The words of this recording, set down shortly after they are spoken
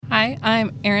Hi,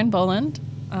 I'm Erin Boland.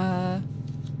 I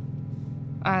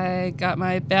got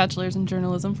my bachelor's in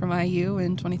journalism from IU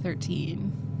in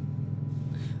 2013.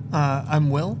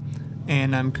 I'm Will,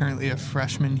 and I'm currently a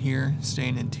freshman here,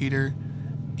 staying in Teeter,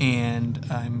 and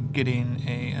I'm getting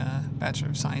a Bachelor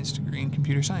of Science degree in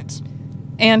computer science.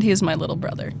 And he's my little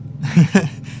brother.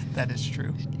 That is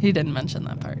true. He didn't mention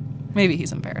that part. Maybe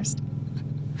he's embarrassed.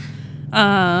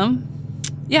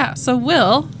 Yeah, so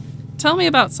Will, tell me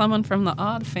about someone from the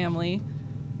Odd family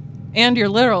and your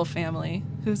literal family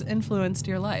who's influenced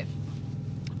your life.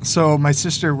 So my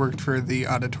sister worked for the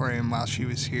auditorium while she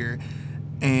was here,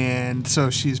 and so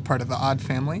she's part of the Odd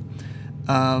family.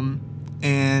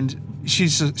 And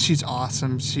she's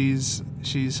awesome. She's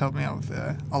helped me out with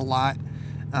a lot.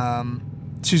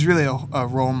 She's really a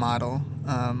role model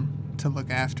to look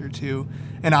after too.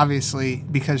 And obviously,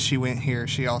 because she went here,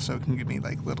 she also can give me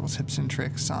like little tips and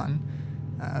tricks on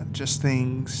just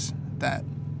things that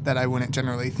I wouldn't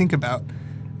generally think about.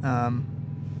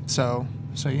 So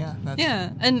yeah. Yeah,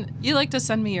 and you like to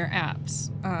send me your apps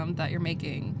that you're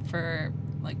making for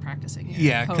like practicing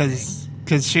your coding.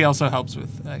 Because she also helps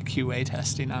with QA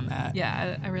testing on that.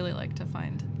 Yeah, I really like to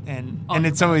find. And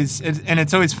it's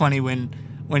always funny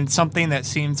when something that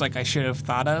seems like I should have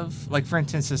thought of, like for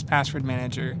instance this password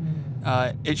manager,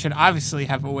 it should obviously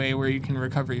have a way where you can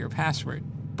recover your password,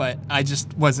 but I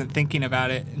just wasn't thinking about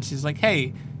it. And she's like,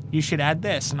 "Hey, you should add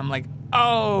this," and I'm like,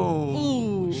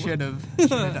 "Oh, should have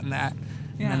done that."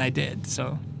 Yeah. And then I did.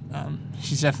 So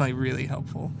she's definitely really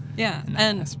helpful. Yeah, in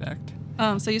that aspect.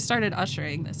 So you started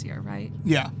ushering this year, right?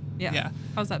 Yeah.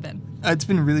 How's that been? It's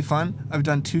been really fun. I've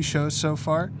done 2 shows so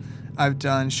far. I've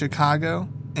done Chicago,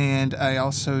 and I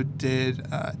also did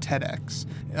TEDx.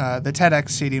 The TEDx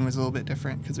seating was a little bit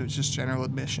different because it was just general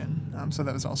admission. So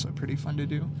that was also pretty fun to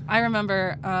do. I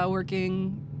remember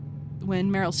working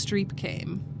when Meryl Streep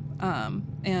came,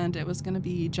 and it was going to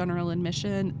be general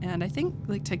admission, and I think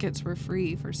like tickets were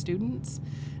free for students.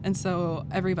 And so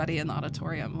everybody in the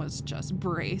auditorium was just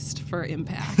braced for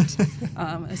impact.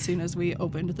 As soon as we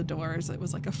opened the doors, it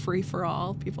was like a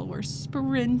free-for-all. People were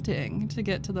sprinting to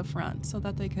get to the front so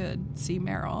that they could see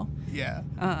Meryl. Yeah.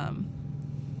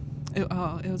 It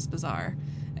was bizarre.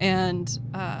 And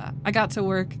I got to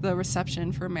work the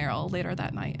reception for Meryl later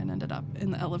that night and ended up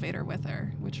in the elevator with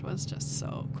her, which was just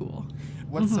so cool.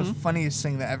 What's the funniest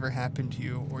thing that ever happened to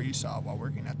you or you saw while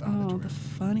working at the auditorium? Oh, the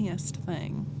funniest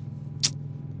thing.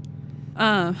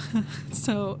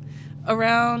 So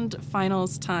around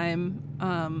finals time,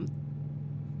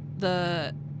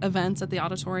 the events at the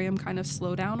auditorium kind of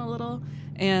slow down a little,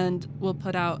 and we'll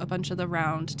put out a bunch of the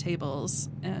round tables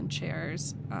and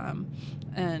chairs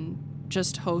and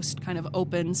just host kind of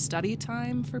open study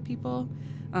time for people,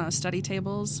 study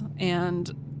tables. And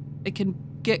it can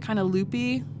get kind of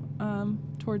loopy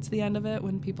towards the end of it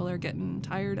when people are getting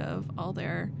tired of all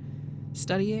their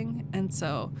studying. And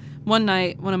so one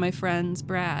night, one of my friends,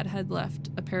 Brad, had left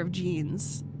a pair of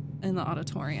jeans in the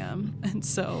auditorium, and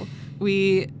so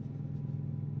we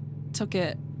took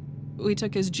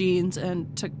his jeans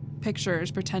and took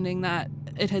pictures pretending that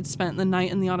it had spent the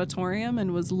night in the auditorium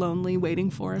and was lonely waiting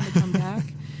for him to come back.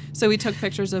 So we took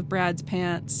pictures of Brad's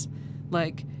pants,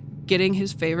 like getting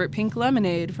his favorite pink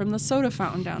lemonade from the soda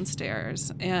fountain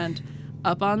downstairs, and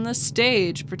up on the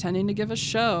stage pretending to give a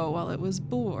show while it was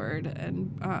bored,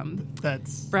 and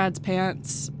that's Brad's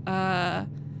pants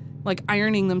like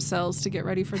ironing themselves to get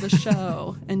ready for the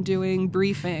show and doing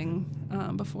briefing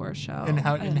before a show. And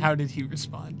how did he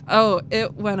respond? Oh,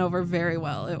 it went over very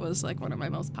well. It was like one of my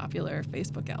most popular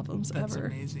Facebook albums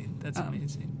ever. That's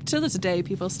amazing. To this day,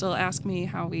 people still ask me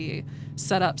how we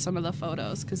set up some of the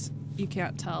photos because you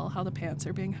can't tell how the pants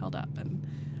are being held up, and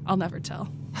I'll never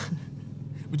tell.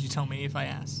 Would you tell me if I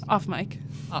asked? Off mic,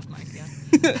 yeah.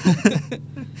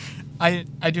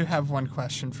 I do have one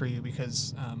question for you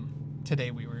because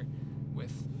today we were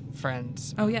with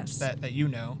friends that you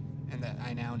know and that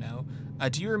I now know.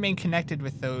 Do you remain connected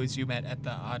with those you met at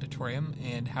the auditorium,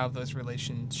 and how have those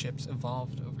relationships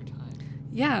evolved over time?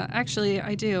 Yeah, actually,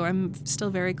 I do. I'm still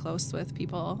very close with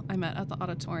people I met at the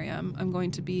auditorium. I'm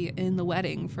going to be in the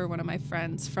wedding for one of my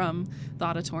friends from the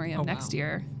auditorium next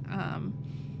year.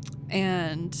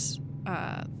 And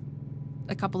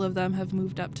a couple of them have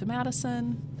moved up to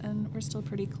Madison, and we're still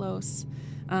pretty close.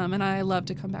 And I love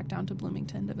to come back down to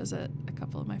Bloomington to visit a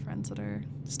couple of my friends that are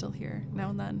still here now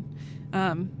and then.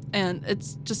 And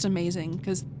it's just amazing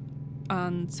because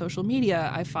on social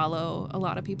media, I follow a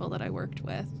lot of people that I worked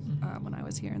with when I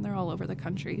was here, and they're all over the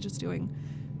country just doing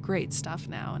great stuff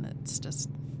now, and it's just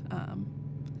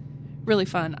really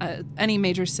fun. Any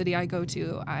major city I go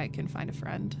to, I can find a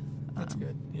friend. That's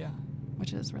good, yeah.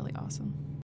 Which is really awesome.